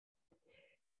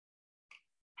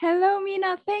Hello,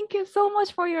 Mina. Thank you so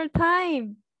much for your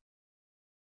time.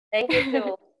 Thank you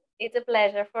too. It's a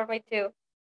pleasure for me too.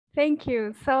 Thank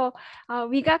you. So,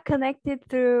 we got connected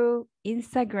through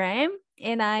Instagram,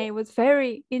 and I was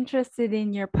very interested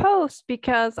in your post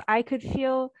because I could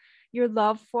feel your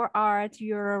love for art.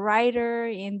 You're a writer,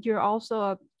 and you're also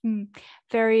a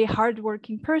very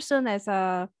hardworking person as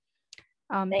a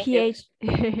Thank you.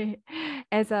 PhD,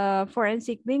 as a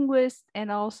forensic linguist,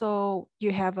 and also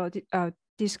you have a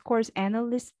discourse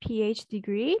analyst PhD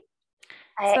degree.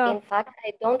 So, In fact,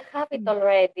 I don't have it mm,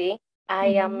 already. I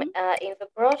am mhm. in the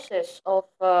process of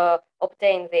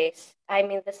obtain this.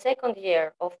 I'm in the second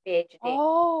year of PhD.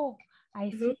 Oh, I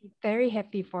Mhm. see. Very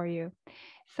happy for you.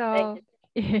 Thank So,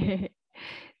 you.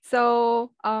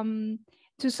 so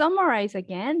to summarize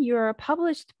again, you're a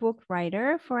published book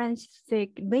writer,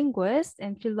 forensic linguist,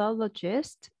 and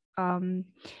philologist. Um,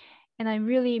 and I'm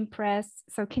really impressed.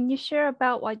 So, can you share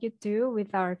about what you do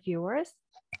with our viewers?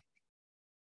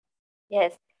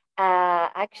 Yes.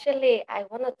 Actually, I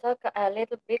want to talk a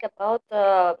little bit about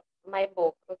my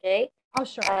book. Okay. Oh,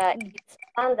 sure. It's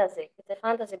fantasy. It's a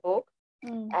fantasy book.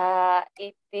 Mm.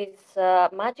 It is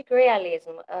magic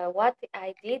realism. What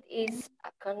I did is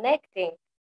connecting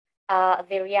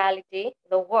the reality,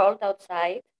 the world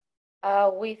outside,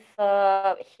 with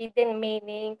hidden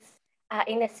meanings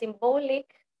in a symbolic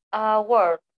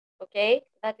world, okay?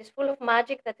 That is full of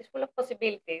magic, that is full of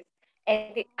possibilities.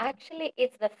 And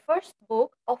it's the first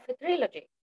book of a trilogy.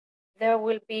 There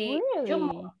will be two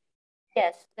more. Really?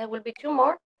 Yes, there will be two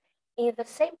more in the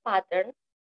same pattern.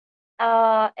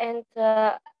 And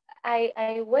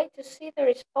I wait to see the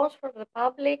response from the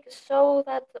public so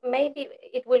that maybe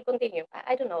it will continue.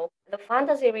 I don't know. The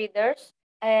fantasy readers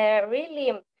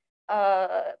really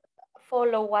uh,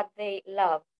 follow what they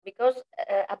love because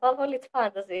above all, it's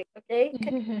fantasy. Okay,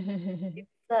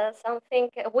 it's something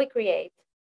we create,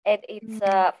 and it's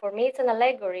Mm. for me it's an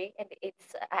allegory, and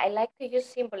it's I like to use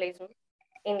symbolism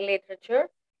in literature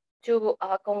to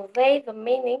convey the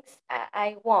meanings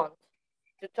I want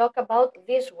to talk about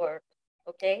this world,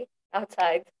 okay,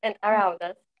 outside and around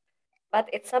us. But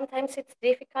it's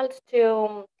difficult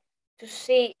to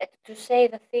say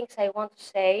the things I want to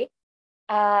say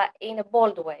in a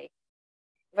bold way,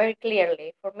 very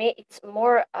clearly. For me, it's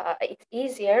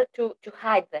easier to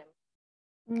hide them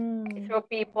Mm. through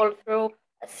people, through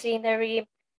scenery,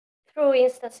 through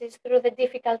instances, through the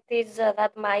difficulties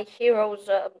that my heroes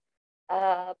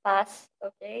pass.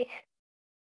 Okay.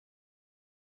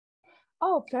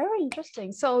 Oh, very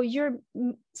interesting. So you're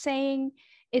saying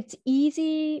it's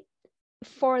easy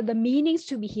for the meanings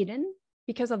to be hidden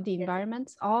because of the Yes.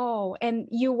 environments. Oh, and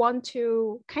you want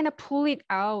to kind of pull it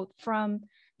out from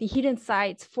the hidden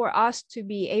sides for us to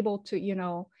be able to,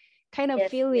 kind of Yes.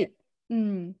 feel Yes. it.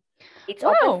 Mm. It's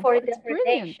open Wow, for it's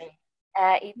brilliant. interpretation.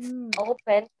 It's Mm.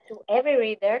 open to every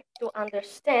reader to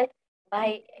understand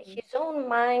by his own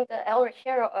mind or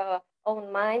her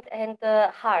own mind and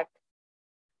heart.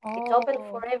 It's open Oh,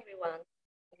 for everyone,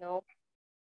 you know.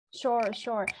 sure,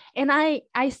 sure. And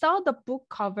I saw the book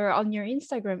cover on your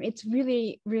Instagram. It's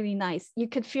really, really nice. You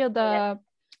could feel Yes,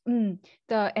 mm,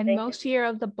 the thank you. atmosphere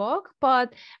of the book,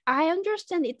 but I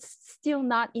understand it's still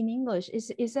not in English.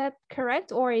 Is that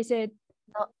correct, or is it?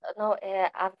 No, no.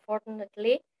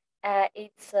 Unfortunately,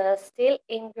 it's still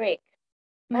in Greek.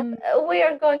 But Mm, we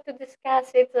are going to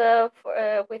discuss it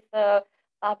with the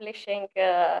publishing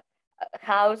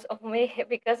house of me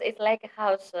because it's like a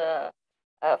house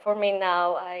for me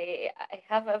now. I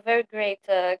have a very great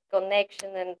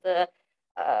connection and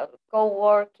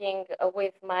co-working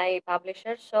with my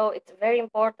publisher. So it's very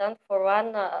important for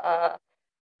one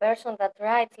person that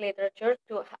writes literature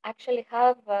to actually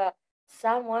have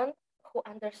someone who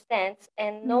understands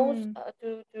and knows mm,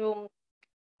 to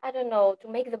I don't know, to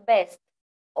make the best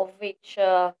of each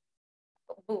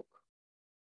book.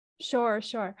 sure,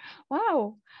 sure.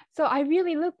 Wow. So I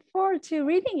really look forward to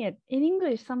reading it in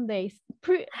English some days.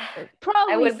 I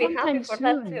Probably will be happy sometime for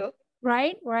that soon. too.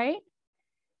 Right, right.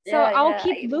 So Yeah, I'll yeah,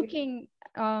 keep I will. looking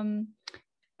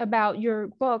about your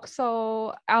book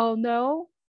so I'll know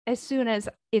as soon as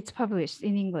it's published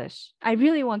in English. I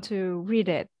really want to read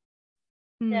it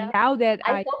Yeah, now that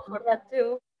I I. hope for that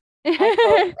too. I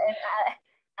hope, and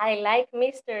I like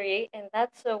mystery, and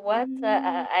that's what Mm,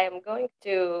 I am going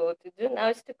to do now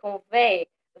is to convey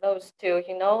those two.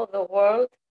 You know, the world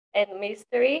and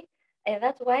mystery, and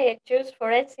that's why I choose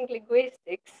forensic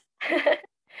linguistics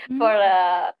for mm,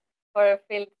 uh, for a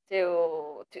field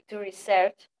to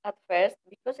research at first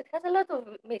because it has a lot of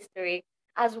mystery,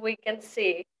 as we can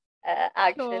see.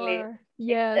 Actually, sure. it's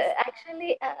Yes.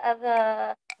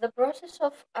 the process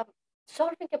of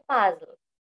solving a puzzle.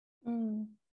 Mm,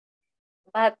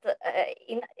 but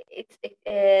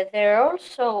there are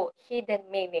also hidden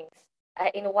meanings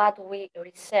in what we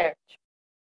research,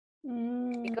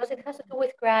 because it has to do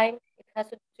with crime, it has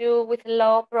to do with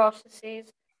law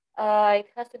processes, it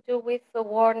has to do with the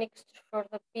warnings for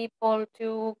the people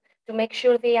to make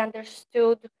sure they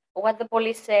understood what the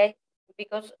police say,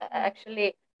 because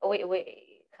actually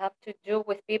we have to do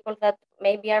with people that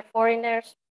maybe are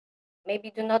foreigners,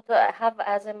 maybe do not have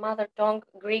as a mother tongue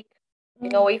Greek.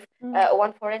 If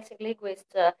one forensic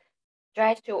linguist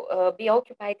tries to be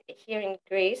occupied here in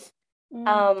Greece,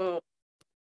 um,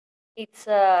 it's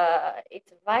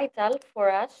vital for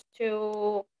us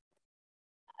to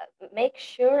make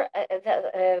sure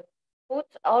that put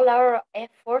all our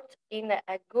effort in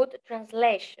a good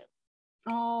translation.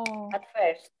 Oh. At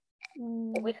first,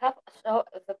 we have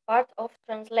the part of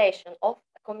translation, of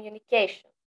communication.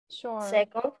 Sure.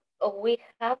 Second, we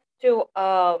have to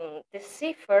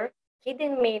decipher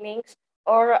hidden meanings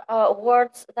or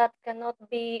words that cannot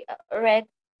be read.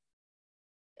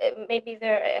 Maybe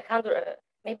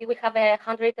maybe we have a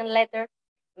handwritten letter,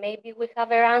 maybe we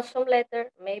have a ransom letter,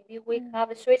 maybe we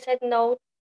have a suicide note,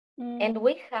 and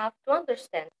we have to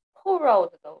understand who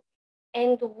wrote those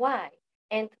and why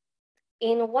and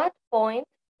in what point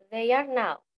they are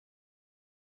now.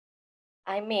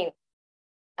 I mean,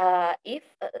 if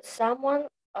someone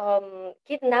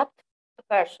kidnapped a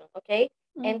person, okay,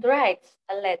 and writes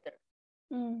a letter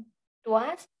to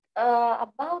ask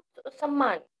about some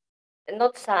money,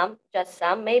 not some, just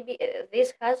some. Maybe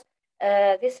this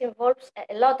involves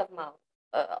a lot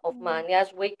of money,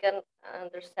 as we can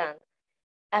understand.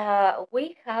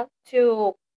 We have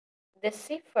to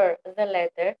decipher the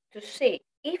letter to see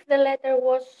if the letter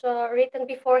was written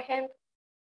beforehand,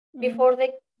 before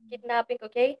the kidnapping,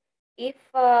 okay? If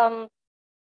the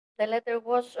letter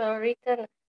was written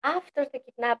after the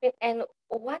kidnapping, and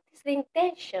what is the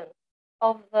intention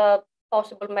of the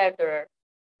possible murderer,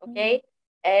 okay?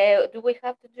 Do we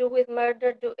have to do with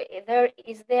murder?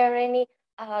 Is there any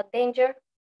danger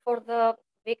for the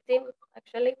victim,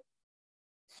 actually?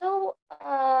 So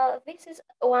this is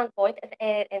one point,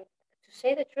 and to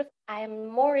say the truth, I am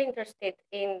more interested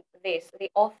in this, the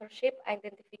authorship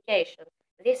identification.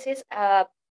 This is a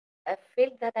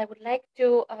field that I would like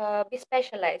to be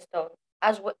specialized on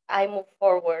as I move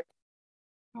forward.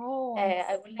 Oh,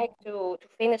 I would like to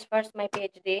finish first my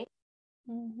PhD,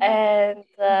 mm-hmm. and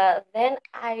then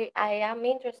I am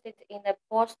interested in a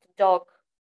postdoc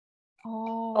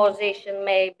position,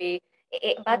 maybe,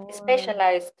 but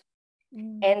specialized.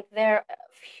 And there are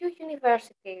few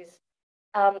universities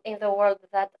in the world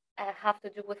that have to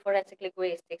do with forensic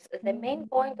linguistics. The main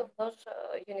point of those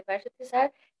universities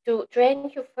are to train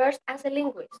you first as a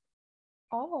linguist.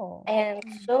 Oh. And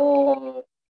so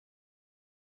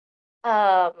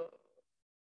um,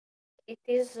 it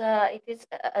is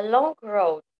a long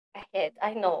road ahead,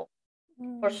 I know,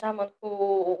 for someone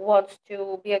who wants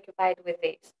to be occupied with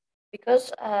this,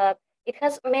 because it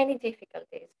has many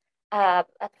difficulties.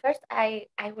 At first, I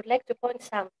would like to point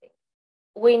something.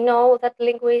 We know that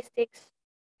linguistics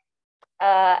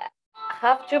uh,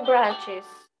 have two branches.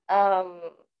 Um,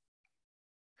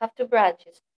 have two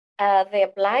branches: the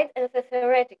applied and the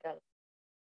theoretical.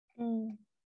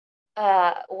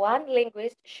 One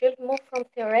linguist should move from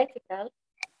theoretical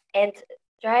and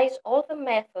tries all the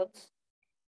methods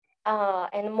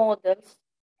and models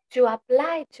to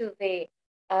apply to the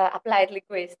applied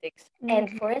linguistics.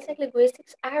 And forensic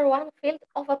linguistics are one field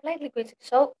of applied linguistics.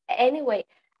 So anyway,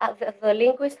 the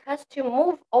linguist has to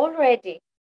move already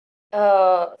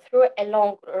through a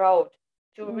long road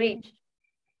to reach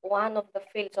one of the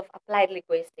fields of applied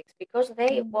linguistics, because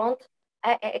they want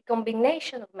a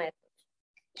combination of methods.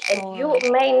 And you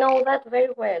may know that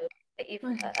very well, if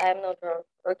I'm not wrong.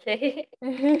 Okay.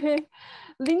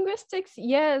 Linguistics,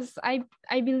 yes,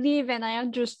 I believe and I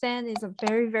understand is a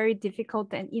very, very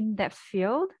difficult and in-depth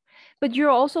field. But you're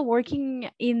also working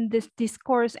in this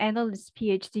discourse analyst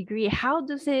PhD degree. How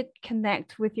does it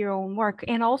connect with your own work?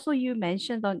 And also, you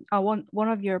mentioned on one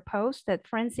of your posts that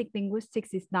forensic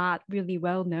linguistics is not really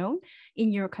well known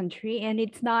in your country, and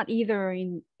it's not either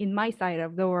in my side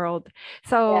of the world.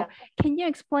 So, Yeah. can you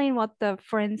explain what the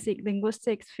forensic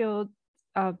linguistics field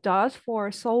does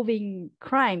for solving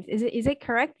crimes? Is it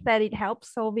correct that it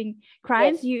helps solving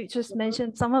crimes? Yes. You just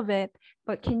mentioned some of it,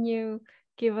 but can you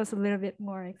give us a little bit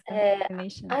more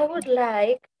explanation? I would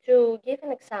like to give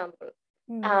an example.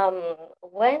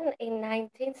 When in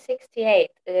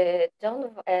 1968, John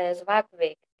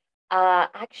Svartvik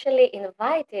actually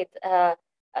uh,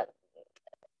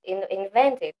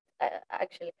 invented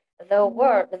actually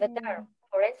the term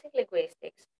forensic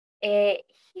linguistics,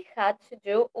 he had to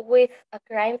do with a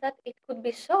crime that it could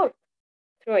be solved.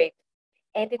 through it.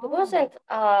 And it Oh. wasn't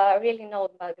really known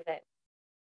back then.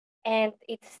 And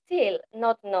it's still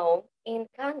not known in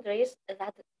countries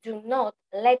that do not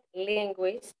let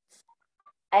linguists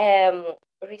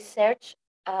research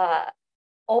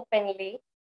openly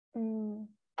Mm.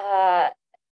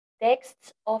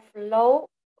 texts of law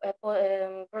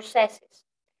processes,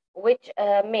 which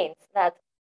means that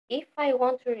if I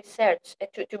want to research,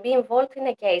 to be involved in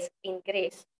a case in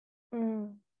Greece,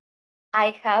 Mm.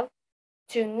 I have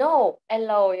to know a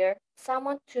lawyer,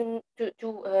 someone who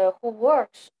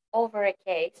works over a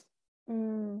case,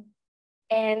 Mm.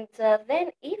 and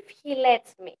then if he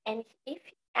lets me, and if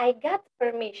I got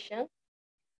permission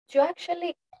to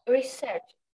actually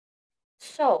research.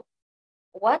 So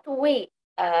what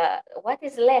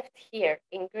is left here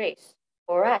in Greece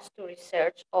for us to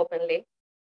research openly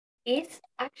is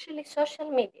actually social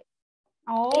media,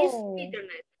 is Oh.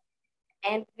 internet.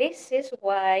 And this is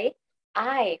why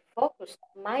I focused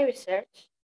my research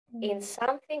in Mm.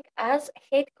 something as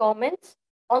hate comments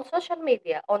on social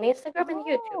media, on Instagram and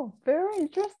YouTube. Oh, very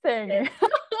interesting. Yes.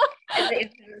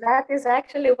 That is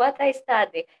actually what I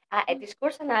study. A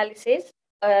discourse analysis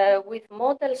with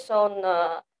models on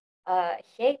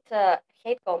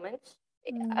hate comments.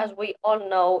 As Mm. we all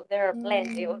know, there are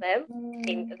plenty of Mm. them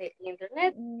in Mm. the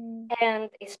internet, Mm. and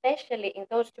especially in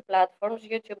those two platforms,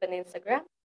 YouTube and Instagram.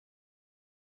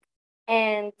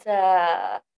 And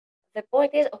the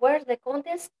point is, where the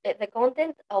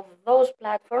content of those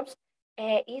platforms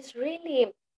is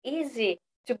really easy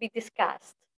to be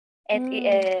discussed, and Mm.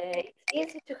 it's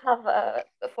easy to have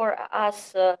for us.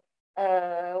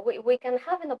 We can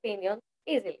have an opinion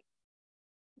easily,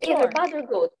 either Sure. bad or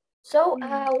good. So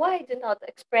Mm. why do not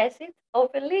express it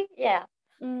openly? Yeah,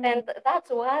 and Mm. that's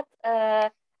what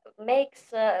makes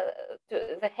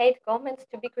the hate comments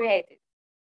to be created.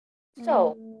 So,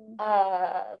 Mm.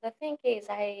 the thing is,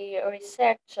 I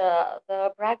research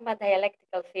the pragma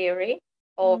dialectical theory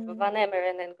of Mm. Van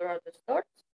Emeren and Grotesdorff,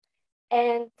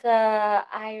 and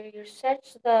I research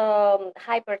the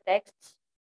hypertexts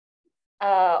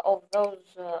of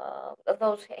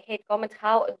those hate comments.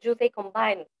 How do they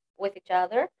combine with each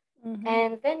other? Mhm.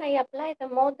 And then I apply the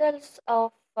models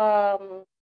of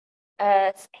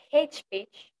hate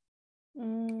speech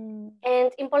Mm.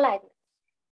 and impoliteness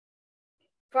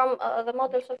from the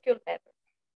models of Culpeper.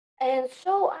 And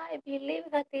so I believe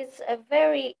that is a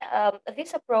very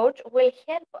this approach will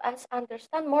help us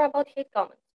understand more about hate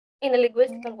comments in a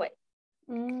linguistical Mm. way.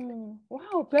 Mm.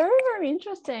 Wow, very, very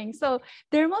interesting. So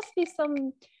there must be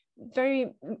some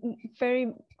very,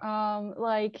 very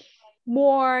like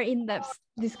more in-depth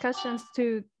discussions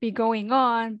to be going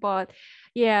on, but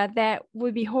yeah, that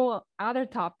would be whole other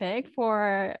topic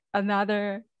for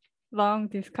another long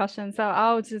discussion. So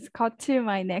I'll just cut to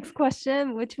my next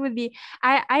question, which would be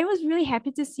I was really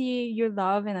happy to see your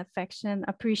love and affection,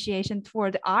 appreciation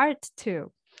toward art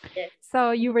too. Yes.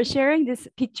 So you were sharing this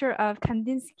picture of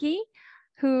Kandinsky,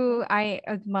 Mhm. who I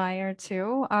admire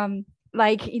too.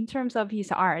 Like in terms of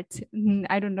his art,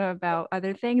 I don't know about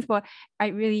other things, but I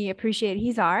really appreciate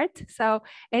his art. So,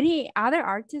 any other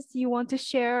artists you want to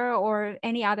share, or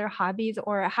any other hobbies,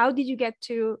 or how did you get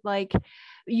to like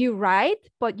you write,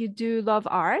 but you do love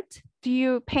art? Do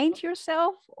you paint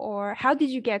yourself, or how did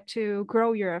you get to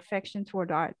grow your affection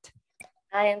toward art?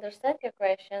 I understand your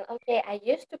question. Okay, I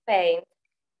used to paint,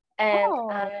 and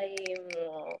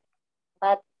Oh,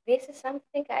 but this is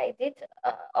something I did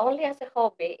only as a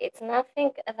hobby. It's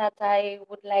nothing that I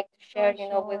would like to share,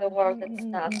 sure, with the sure. world and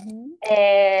stuff.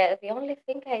 Mm-hmm. The only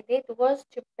thing I did was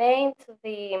to paint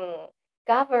the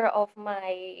cover of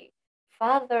my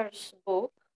father's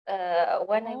book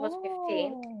when I was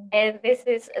 15, Oh, and this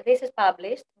is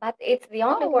published, but it's the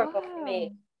only oh work of wow.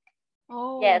 me,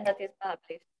 yeah, Oh. that is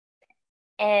published.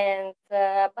 And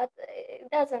but it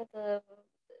doesn't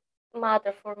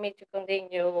matter for me to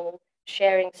continue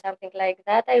sharing something like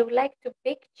that. I would like to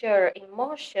picture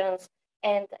emotions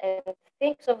and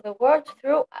things of the world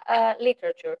through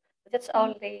literature. That's Mm,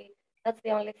 only that's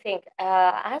the only thing.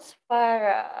 As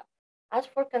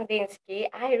for Kandinsky,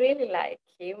 I really like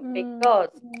him mm, because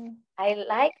mm, I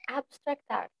like abstract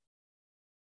art.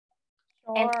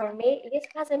 And for sure. me, this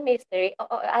has a mystery.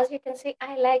 As you can see,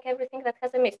 I like everything that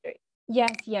has a mystery.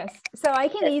 Yes, yes. So I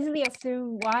can Yes. easily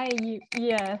assume why you,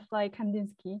 yes, like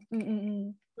Kandinsky.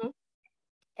 Mm-mm-mm. Mhm.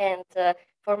 And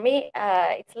for me,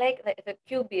 it's like the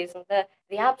cubism,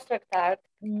 the abstract art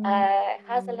Mm,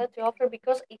 has a lot to offer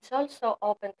because it's also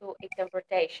open to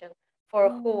interpretation for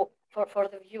mm, for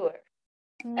the viewer,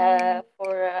 mm,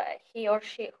 for he or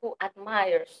she who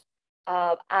admires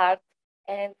art.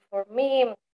 And for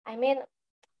me, I mean,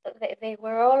 they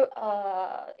were all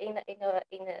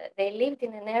they lived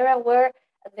in an era where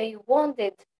they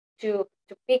wanted to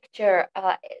picture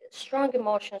strong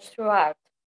emotions through art.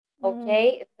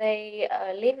 Okay, they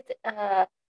lived.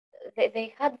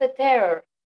 They had the terror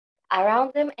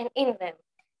around them and in them.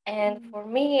 And for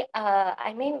me,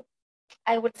 I mean,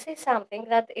 I would say something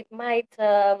that it might,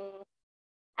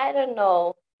 I don't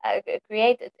know,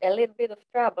 create a little bit of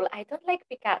trouble. I don't like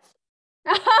Picasso.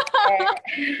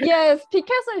 Yes,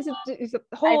 Picasso is a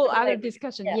I whole don't other like it.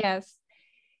 discussion. Yeah. Yes,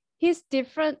 he's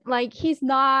different. Like he's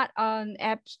not an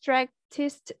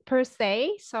abstractist per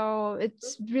se, so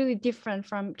it's really different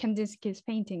from Kandinsky's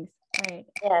paintings, right?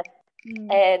 Yes.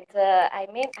 And I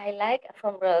mean, I like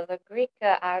from the Greek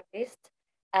artist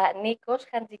Nikos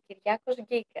Handikiriakos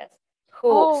Gikas,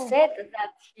 who said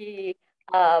that he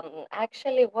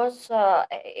actually was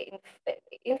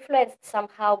influenced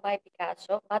somehow by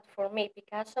Picasso. But for me,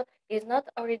 Picasso is not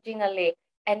originally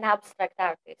an abstract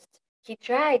artist. He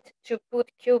tried to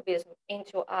put cubism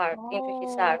into art, into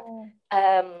his art.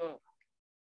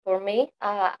 For me,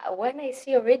 when I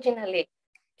see originally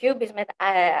cubism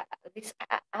and this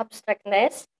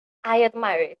abstractness, I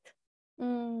admire it.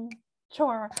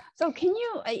 Sure. So can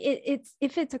you, it's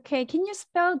if it's okay, can you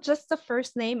spell just the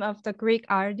first name of the Greek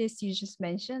artist you just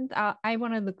mentioned? I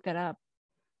want to look that up.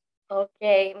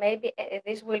 Okay, maybe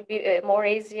this will be more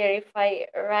easier if I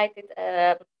write it.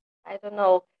 I don't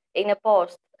know, in a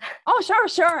post. Oh, sure.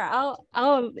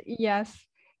 Yes.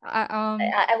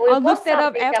 I will I'll look post that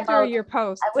up something after about. your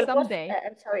post I will post. someday.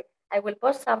 I'm sorry. I will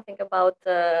post something about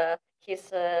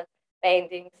his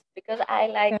paintings because I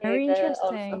like it Very also.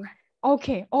 interesting.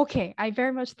 Okay. I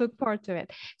very much look forward to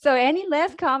it. So any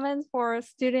last comments for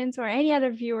students or any other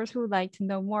viewers who would like to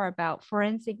know more about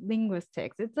forensic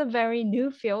linguistics? It's a very new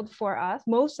field for us,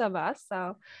 most of us.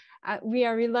 So we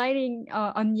are relying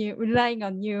on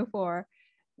you for,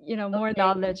 more Okay.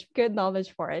 knowledge, good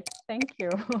knowledge for it. Thank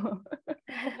you.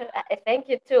 Thank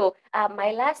you too.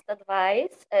 My last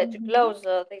advice to close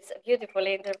this beautiful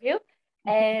interview,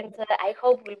 and I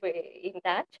hope we'll be in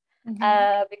touch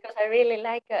because I really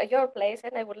like your place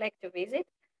and I would like to visit.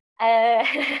 So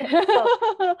I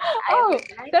Oh,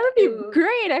 would like that would be to.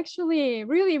 great, actually.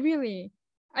 Really.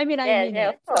 I mean, I Yeah, mean yeah,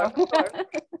 it. of course, So of course.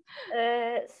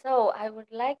 So I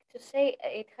would like to say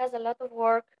it has a lot of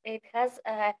work. It has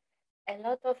a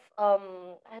lot of I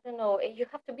don't know. You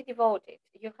have to be devoted.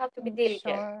 You have to be diligent,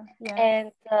 sure. Yes.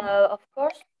 and of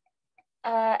course,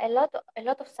 a lot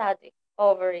of study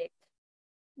over it.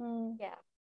 Yeah.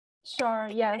 Sure.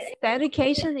 Yes.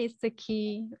 Dedication is the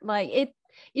key. Like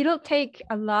it'll take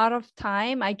a lot of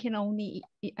time. I can only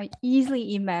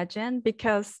easily imagine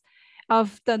because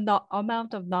of the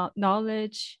amount of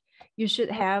knowledge you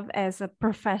should have as a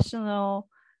professional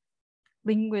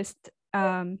linguist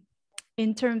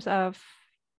in terms of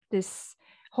this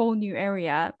whole new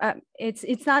area.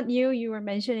 It's not new. You were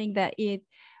mentioning that it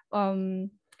um,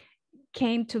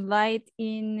 came to light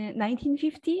in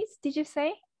 1950s. Did you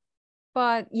say?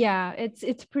 But yeah,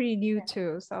 it's pretty new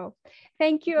too. So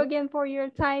thank you again for your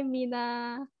time,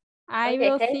 Mina. I Okay.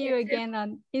 will Thank see you you too. again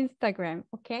on Instagram.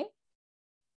 Okay.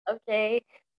 Okay.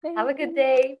 Have Thank a good you.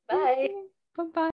 day. You Bye. too. Bye bye.